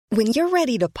When you're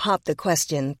ready to pop the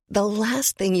question, the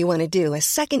last thing you want to do is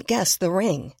second-guess the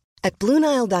ring. At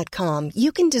BlueNile.com,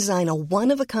 you can design a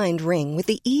one-of-a-kind ring with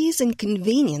the ease and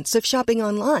convenience of shopping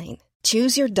online.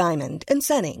 Choose your diamond and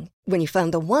setting. When you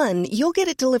find the one, you'll get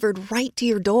it delivered right to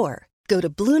your door. Go to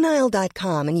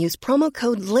BlueNile.com and use promo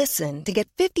code LISTEN to get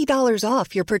 $50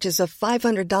 off your purchase of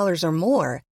 $500 or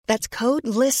more. That's code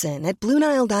LISTEN at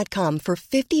BlueNile.com for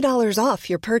 $50 off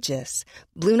your purchase.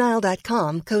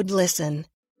 BlueNile.com, code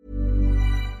LISTEN.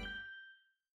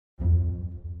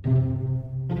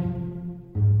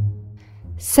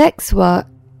 Sex work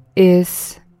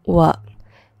is work.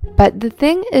 But the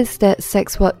thing is that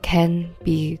sex work can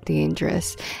be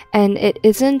dangerous. And it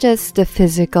isn't just the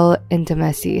physical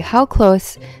intimacy, how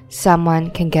close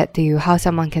someone can get to you, how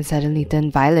someone can suddenly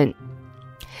turn violent.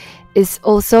 It's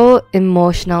also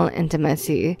emotional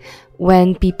intimacy,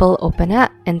 when people open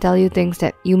up and tell you things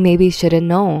that you maybe shouldn't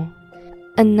know.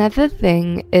 Another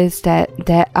thing is that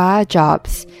there are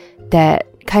jobs that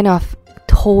kind of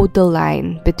toe the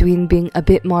line between being a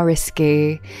bit more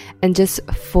risque and just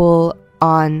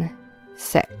full-on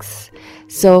sex.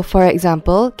 So for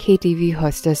example, KTV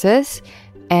hostesses,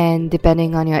 and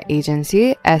depending on your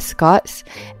agency, escorts,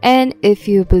 and if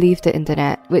you believe the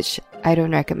internet, which I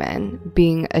don't recommend,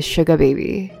 being a sugar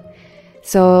baby.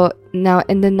 So now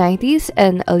in the 90s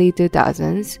and early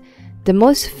 2000s, the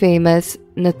most famous,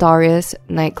 notorious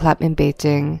nightclub in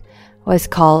Beijing was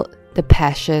called the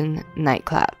Passion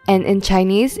nightclub. And in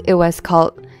Chinese, it was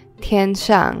called 天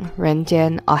上人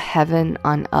间, or Heaven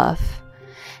on Earth.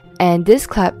 And this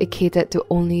club, it catered to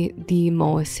only the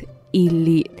most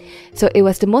elite. So it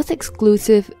was the most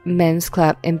exclusive men's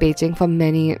club in Beijing for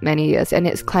many, many years. And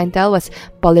its clientele was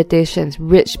politicians,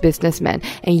 rich businessmen.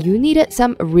 And you needed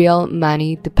some real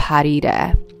money to party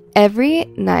there. Every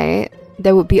night,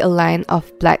 there would be a line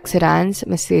of black sedans,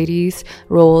 Mercedes,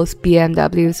 Rolls,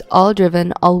 BMWs, all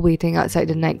driven, all waiting outside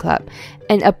the nightclub.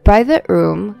 And a private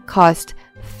room cost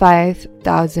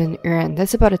 5,000 yuan.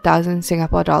 That's about 1,000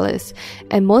 Singapore dollars.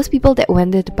 And most people that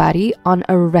went there to party on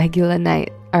a regular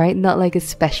night, alright, not like a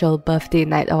special birthday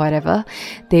night or whatever,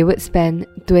 they would spend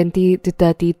 20 to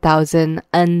 30,000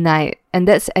 a night. And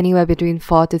that's anywhere between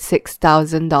 $4,000 to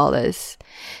 $6,000.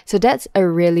 So that's a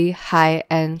really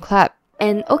high-end club.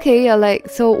 And okay, you're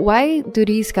like, so why do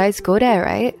these guys go there,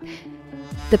 right?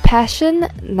 The Passion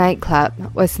nightclub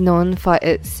was known for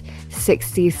its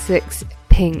 66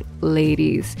 pink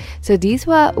ladies. So these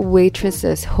were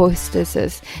waitresses,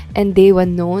 hostesses, and they were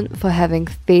known for having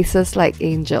faces like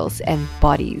angels and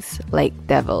bodies like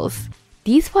devils.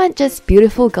 These weren't just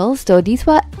beautiful girls though, these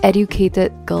were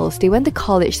educated girls. They went to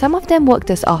college, some of them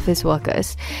worked as office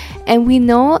workers. And we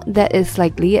know that it's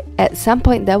likely at some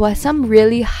point there were some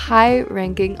really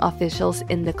high-ranking officials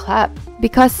in the club.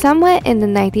 Because somewhere in the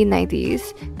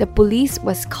 1990s, the police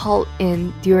was called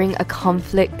in during a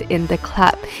conflict in the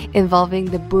club involving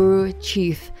the bureau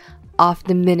chief of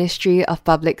the Ministry of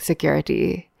Public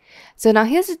Security. So now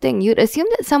here's the thing, you'd assume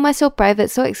that somewhere so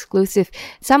private, so exclusive,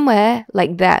 somewhere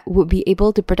like that would be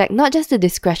able to protect not just the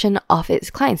discretion of its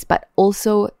clients, but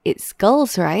also its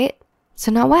girls, right?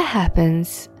 So now what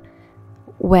happens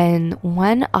when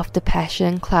one of the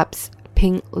Passion Club's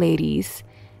pink ladies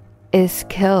is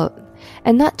killed?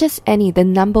 And not just any, the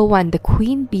number one, the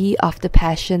queen bee of the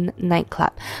Passion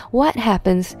nightclub. What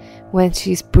happens when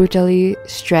she's brutally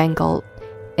strangled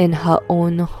in her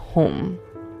own home?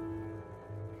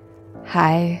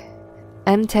 Hi,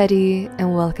 I'm Teddy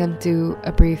and welcome to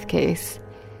A Briefcase.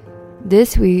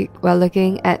 This week, we're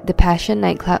looking at the Passion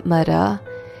nightclub murder,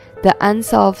 the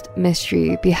unsolved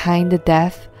mystery behind the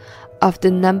death of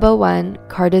the number one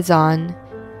courtesan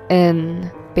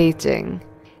in Beijing,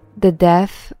 the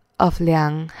death of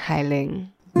Liang.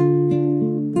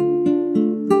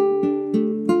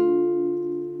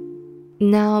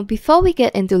 Now, before we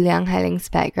get into Liang Hailing's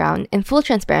background, in full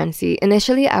transparency,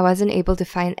 initially I wasn't able to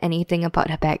find anything about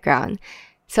her background.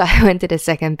 So I went to the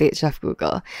second page of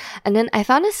Google. And then I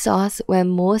found a source where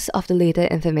most of the later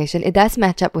information, it does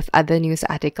match up with other news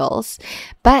articles,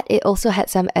 but it also had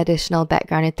some additional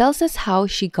background. It tells us how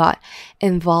she got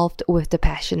involved with the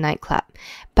Passion nightclub.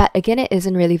 But again, it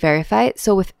isn't really verified,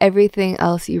 so with everything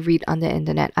else you read on the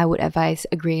internet, I would advise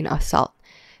a grain of salt.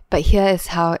 But here is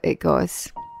how it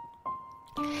goes.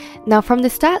 Now, from the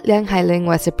start, Liang Hailing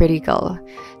was a pretty girl.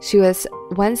 She was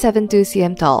 172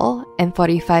 cm tall and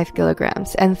 45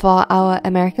 kilograms. And for our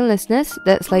American listeners,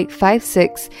 that's like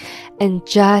 5'6" and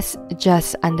just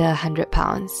under 100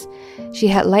 pounds. She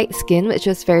had light skin, which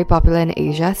was very popular in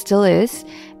Asia, still is.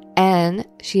 And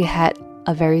she had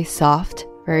a very soft,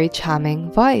 very charming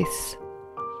voice.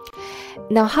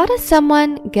 Now, how does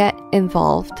someone get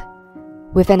involved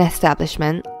with an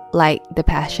establishment like the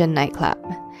Passion nightclub.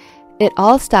 It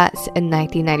all starts in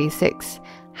 1996.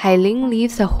 Ling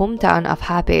leaves her hometown of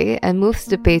Hebei and moves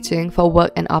to Beijing for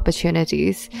work and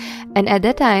opportunities. And at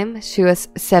that time, she was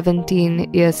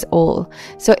 17 years old.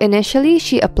 So initially,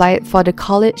 she applied for the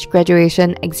college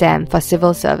graduation exam for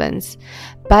civil servants.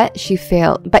 But she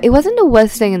failed. But it wasn't the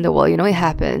worst thing in the world, it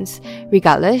happens.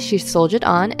 Regardless, she soldiered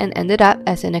on and ended up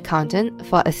as an accountant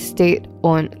for a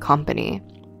state-owned company.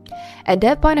 At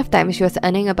that point of time, she was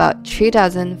earning about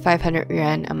 3,500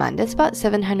 yuan a month. That's about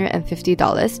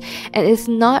 $750. And it's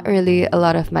not really a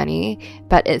lot of money,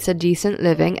 but it's a decent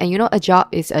living. And a job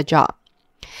is a job.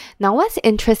 Now, what's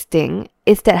interesting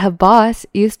is that her boss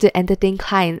used to entertain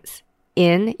clients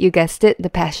in, you guessed it, the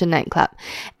Passion nightclub.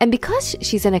 And because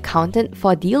she's an accountant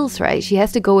for deals, right, she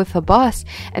has to go with her boss.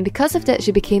 And because of that,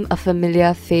 she became a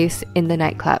familiar face in the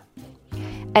nightclub.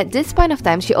 At this point of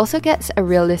time, she also gets a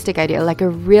realistic idea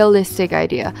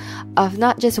of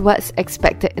not just what's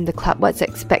expected in the club, what's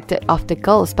expected of the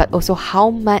girls, but also how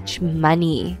much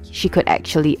money she could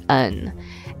actually earn.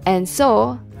 And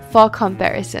so, for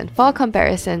comparison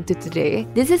to today,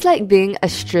 this is like being a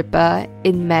stripper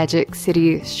in Magic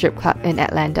City strip club in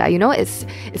Atlanta.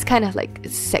 It's kind of like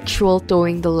sexual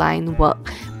towing the line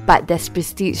work, but there's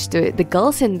prestige to it. The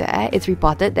girls in there, it's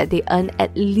reported that they earn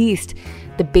at least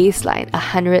the baseline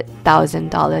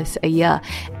 $100,000 a year,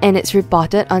 and it's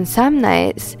reported on some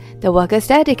nights the workers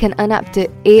there, they can earn up to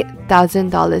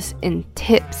 $8,000 in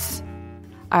tips.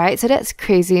 Alright, so that's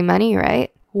crazy money,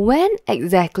 right? When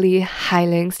exactly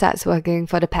Ling starts working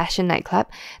for the Passion nightclub,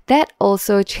 that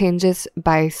also changes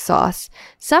by source.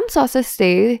 Some sources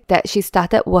say that she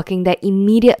started working there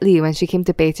immediately when she came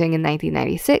to Beijing in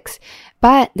 1996.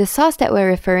 But the source that we're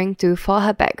referring to for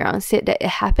her background said that it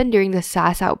happened during the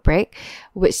SARS outbreak,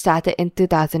 which started in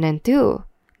 2002.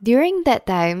 During that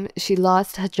time, she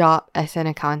lost her job as an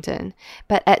accountant.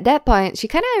 But at that point, she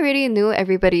kind of already knew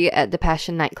everybody at the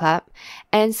Passion nightclub.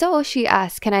 And so she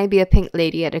asked, can I be a pink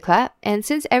lady at the club? And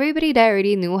since everybody there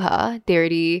already knew her, they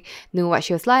already knew what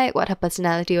she was like, what her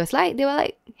personality was like, they were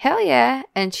like, hell yeah,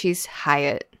 and she's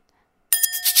hired.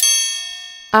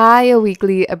 Are your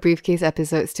weekly A Briefcase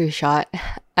episodes too short?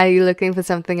 Are you looking for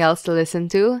something else to listen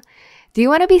to? Do you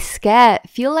want to be scared?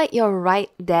 Feel like you're right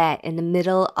there in the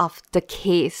middle of the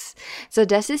case. So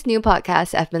there's this new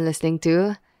podcast I've been listening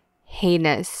to,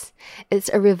 Heinous. It's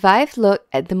a revived look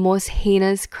at the most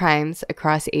heinous crimes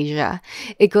across Asia.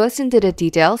 It goes into the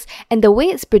details, and the way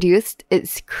it's produced,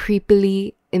 it's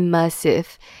creepily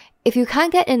immersive. If you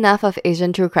can't get enough of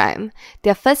Asian true crime,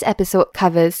 their first episode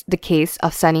covers the case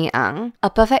of Sunny Ang, a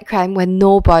perfect crime where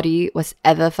no body was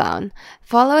ever found.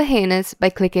 Follow Heinous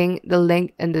by clicking the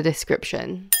link in the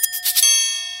description.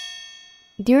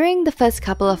 During the first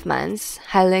couple of months,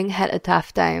 Ling had a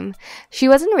tough time. She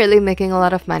wasn't really making a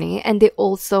lot of money, and they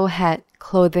also had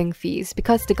clothing fees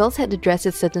because the girls had to dress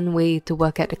a certain way to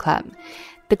work at the club.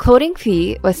 The clothing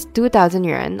fee was 2,000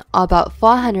 yuan, or about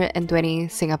 420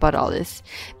 Singapore dollars.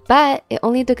 But it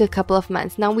only took a couple of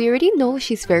months. Now, we already know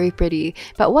she's very pretty,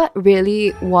 but what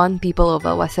really won people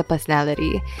over was her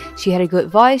personality. She had a good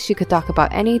voice, she could talk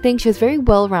about anything, she was very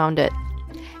well-rounded.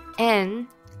 And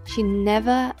she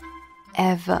never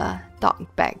ever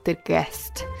talked back to the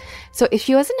guest. So if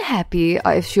she wasn't happy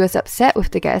or if she was upset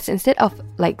with the guest, instead of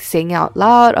saying out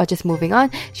loud or just moving on,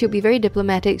 she would be very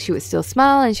diplomatic, she would still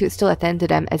smile and she would still attend to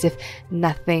them as if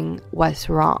nothing was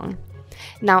wrong.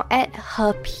 Now at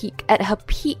her peak,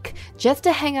 just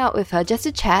to hang out with her, just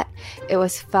to chat, it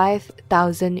was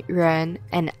 5,000 yuan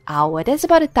an hour. That's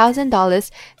about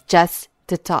 $1,000 just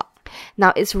to talk.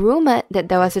 Now, it's rumored that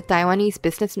there was a Taiwanese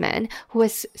businessman who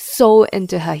was so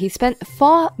into her. He spent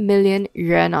 4 million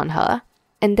yuan on her,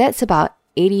 and that's about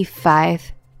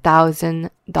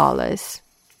 $85,000.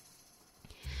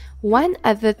 One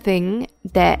other thing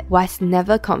that was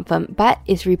never confirmed but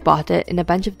is reported in a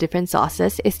bunch of different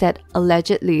sources is that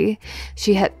allegedly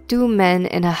she had 2 men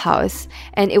in her house,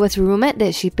 and it was rumored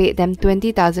that she paid them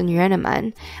 20,000 yuan a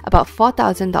month, about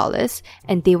 $4,000,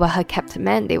 and they were her kept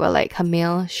men. They were like her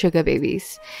male sugar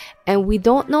babies. And we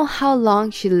don't know how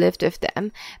long she lived with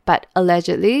them, but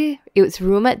allegedly it was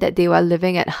rumored that they were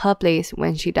living at her place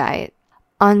when she died.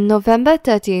 On November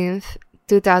 13th,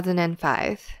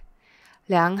 2005,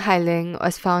 Liang Ling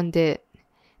was found dead,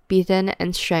 beaten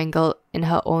and strangled in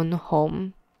her own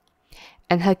home,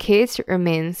 and her case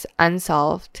remains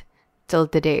unsolved till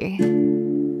today.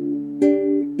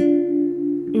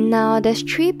 Now, there's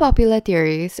 3 popular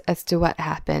theories as to what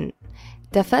happened.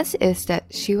 The first is that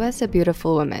she was a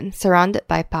beautiful woman, surrounded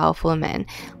by powerful men,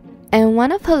 And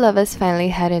one of her lovers finally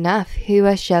had enough. He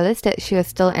was jealous that she was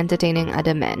still entertaining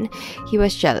other men. He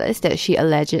was jealous that she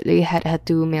allegedly had her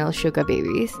 2 male sugar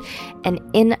babies. And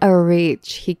in a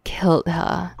rage, he killed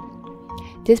her.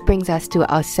 This brings us to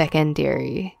our second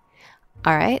theory.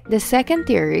 Alright, the second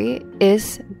theory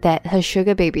is that her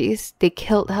sugar babies, they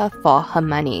killed her for her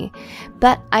money.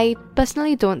 But I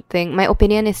personally don't think, my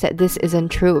opinion is that this isn't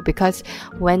true, because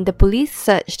when the police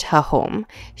searched her home,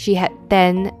 she had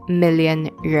 10 million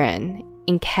yuan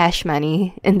in cash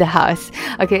money in the house.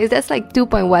 Okay, that's like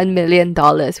 $2.1 million,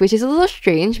 which is a little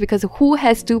strange because who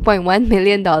has $2.1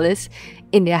 million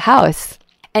in their house?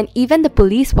 And even the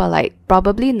police were like,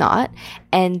 probably not,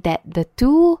 and that the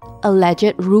 2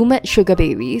 alleged rumored sugar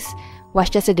babies was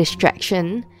just a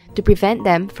distraction to prevent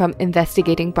them from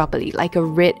investigating properly, like a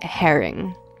red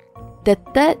herring. The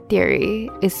third theory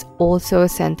is also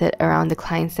centered around the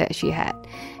clients that she had.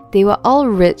 They were all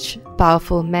rich,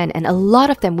 powerful men, and a lot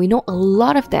of them, we know a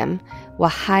lot of them, were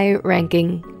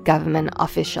high-ranking government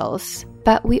officials.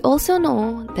 But we also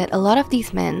know that a lot of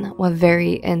these men were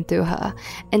very into her,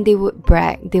 and they would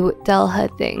brag, they would tell her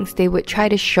things, they would try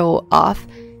to show off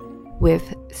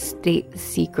with state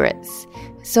secrets.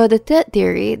 So the third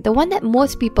theory, the one that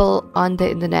most people on the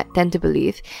internet tend to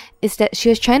believe, is that she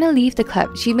was trying to leave the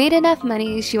club. She made enough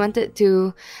money, she wanted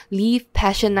to leave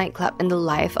Passion nightclub and the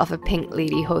life of a pink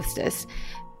lady hostess.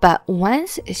 But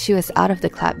once she was out of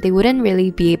the club, they wouldn't really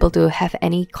be able to have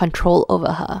any control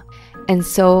over her. And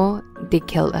so they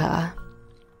killed her.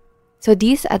 So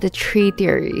these are the 3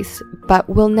 theories, but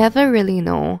we'll never really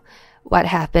know what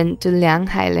happened to Liang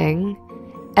Hailing,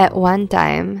 at one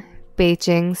time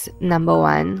Beijing's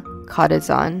 #1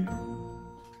 courtesan.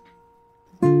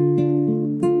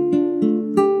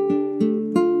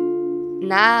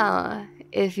 Now,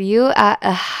 if you are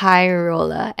a high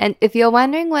roller, and if you're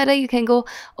wondering whether you can go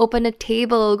open a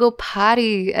table, go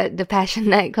party at the Passion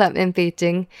nightclub in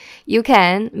Beijing, you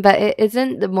can, but it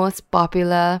isn't the most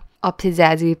popular or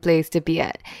pizzazzy place to be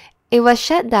at. It was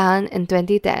shut down in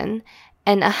 2010,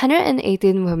 and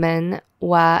 118 women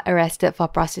were arrested for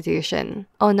prostitution.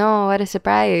 Oh no, what a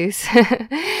surprise.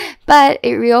 But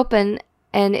it reopened,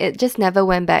 and it just never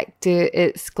went back to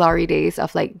its glory days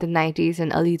of like the 90s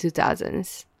and early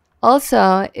 2000s.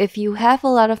 Also, if you have a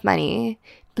lot of money,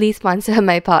 please sponsor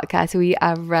my podcast. We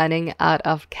are running out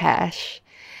of cash.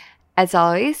 As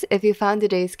always, if you found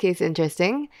today's case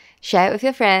interesting, share it with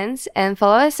your friends and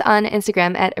follow us on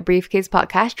Instagram at A Briefcase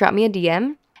Podcast. Drop me a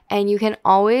DM. And you can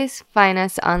always find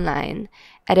us online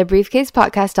at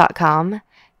abriefcasepodcast.com.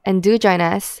 And do join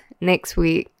us next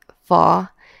week for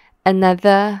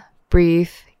another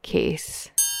brief case.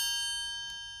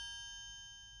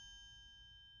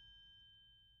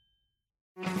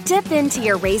 Dip into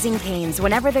your Raising Cane's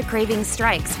whenever the craving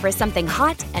strikes for something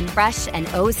hot and fresh and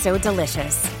oh so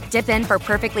delicious. Dip in for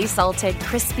perfectly salted,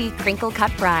 crispy,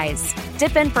 crinkle-cut fries.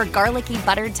 Dip in for garlicky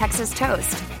buttered Texas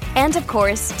toast. And of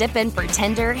course, dip in for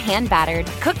tender, hand-battered,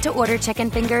 cooked-to-order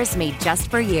chicken fingers made just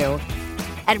for you.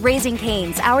 At Raising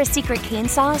Cane's, our secret cane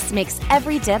sauce makes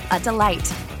every dip a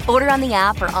delight. Order on the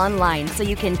app or online so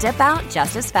you can dip out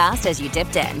just as fast as you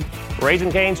dipped in.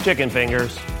 Raising Cane's chicken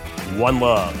fingers. One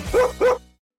love.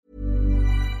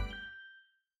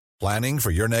 Planning for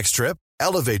your next trip?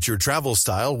 Elevate your travel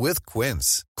style with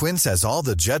Quince. Quince has all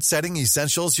the jet-setting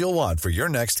essentials you'll want for your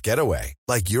next getaway,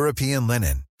 like European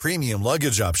linen, premium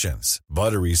luggage options,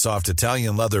 buttery soft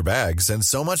Italian leather bags, and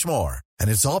so much more.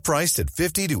 And it's all priced at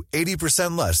 50 to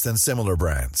 80% less than similar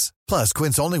brands. Plus,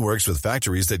 Quince only works with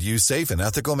factories that use safe and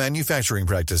ethical manufacturing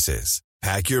practices.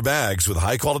 Pack your bags with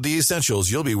high-quality essentials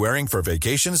you'll be wearing for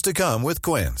vacations to come with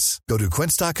Quince. Go to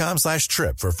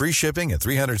quince.com/trip for free shipping and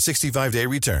 365-day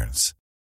returns.